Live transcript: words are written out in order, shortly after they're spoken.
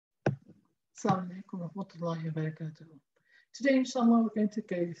Assalamu alaikum wa rahmatullahi wa barakatuh. Today, inshallah, we're going to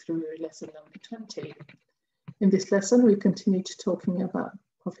go through lesson number 20. In this lesson, we continue to talking about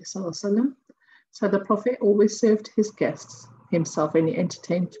Prophet Sallallahu Alaihi Wasallam. So the Prophet always served his guests himself, and he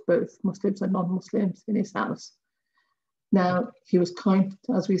entertained both Muslims and non-Muslims in his house. Now, he was kind,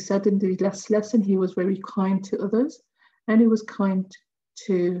 as we said in the last lesson, he was very kind to others, and he was kind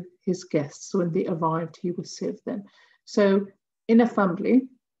to his guests. So when they arrived, he would serve them. So in a family,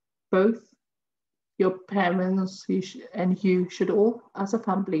 both your parents and you should all, as a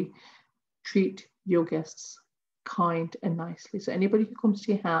family, treat your guests kind and nicely. So anybody who comes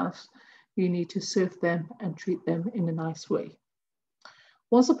to your house, you need to serve them and treat them in a nice way.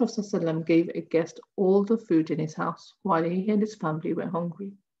 Once the Prophet ﷺ gave a guest all the food in his house while he and his family were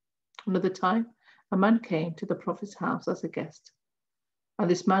hungry. Another time, a man came to the Prophet's house as a guest, and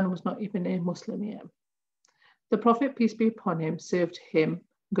this man was not even a Muslim yet. The Prophet, peace be upon him, served him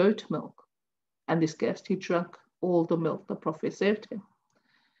goat milk, and this guest, he drank all the milk the Prophet served him.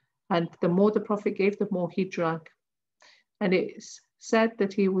 And the more the Prophet gave, the more he drank. And it's said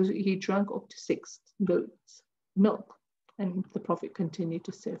that he drank up to 6 goats' milk, and the Prophet continued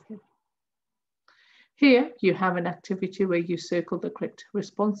to serve him. Here you have an activity where you circle the correct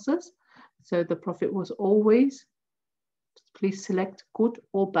responses. So the Prophet was always, please select good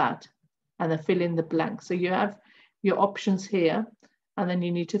or bad, and then fill in the blanks. So you have your options here, and then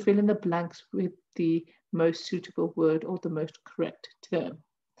you need to fill in the blanks with the most suitable word or the most correct term.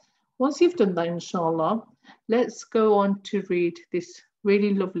 Once you've done that, inshallah, let's go on to read this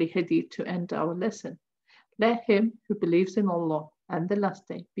really lovely hadith to end our lesson. Let him who believes in Allah and the last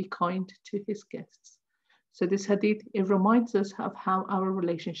day be kind to his guests. So this hadith, it reminds us of how our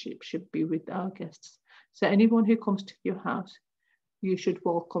relationship should be with our guests. So anyone who comes to your house, you should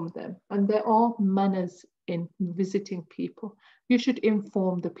welcome them. And there are manners in visiting people. You should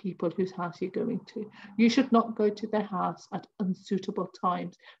inform the people whose house you're going to. You should not go to their house at unsuitable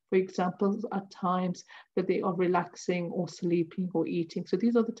times. For example, at times that they are relaxing or sleeping or eating. So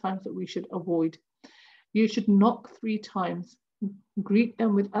these are the times that we should avoid. You should knock 3 times, greet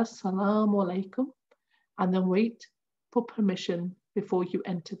them with Assalamu alaikum, and then wait for permission before you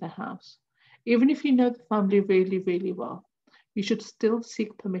enter the house. Even if you know the family really, really well, you should still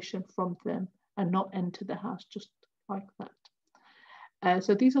seek permission from them and not enter the house just like that.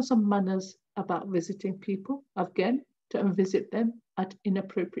 So these are some manners about visiting people. Again, don't visit them at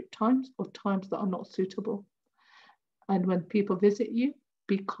inappropriate times or times that are not suitable. And when people visit you,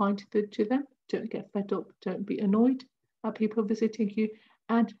 be kind to them. Don't get fed up. Don't be annoyed at people visiting you,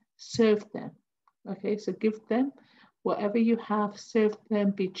 and serve them. Okay, so give them whatever you have, serve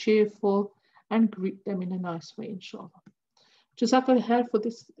them, be cheerful, and greet them in a nice way, inshallah. Jazakallah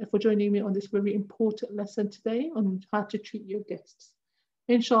khair for joining me on this very important lesson today on how to treat your guests.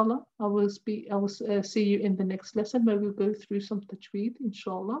 Inshallah, I will see you in the next lesson where we'll go through some tajweed,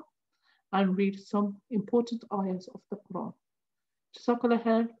 inshallah, and read some important ayahs of the Quran. Jazakallah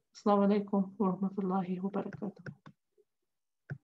khair. Assalamu alaikum wa rahmatullahi wa barakatuh.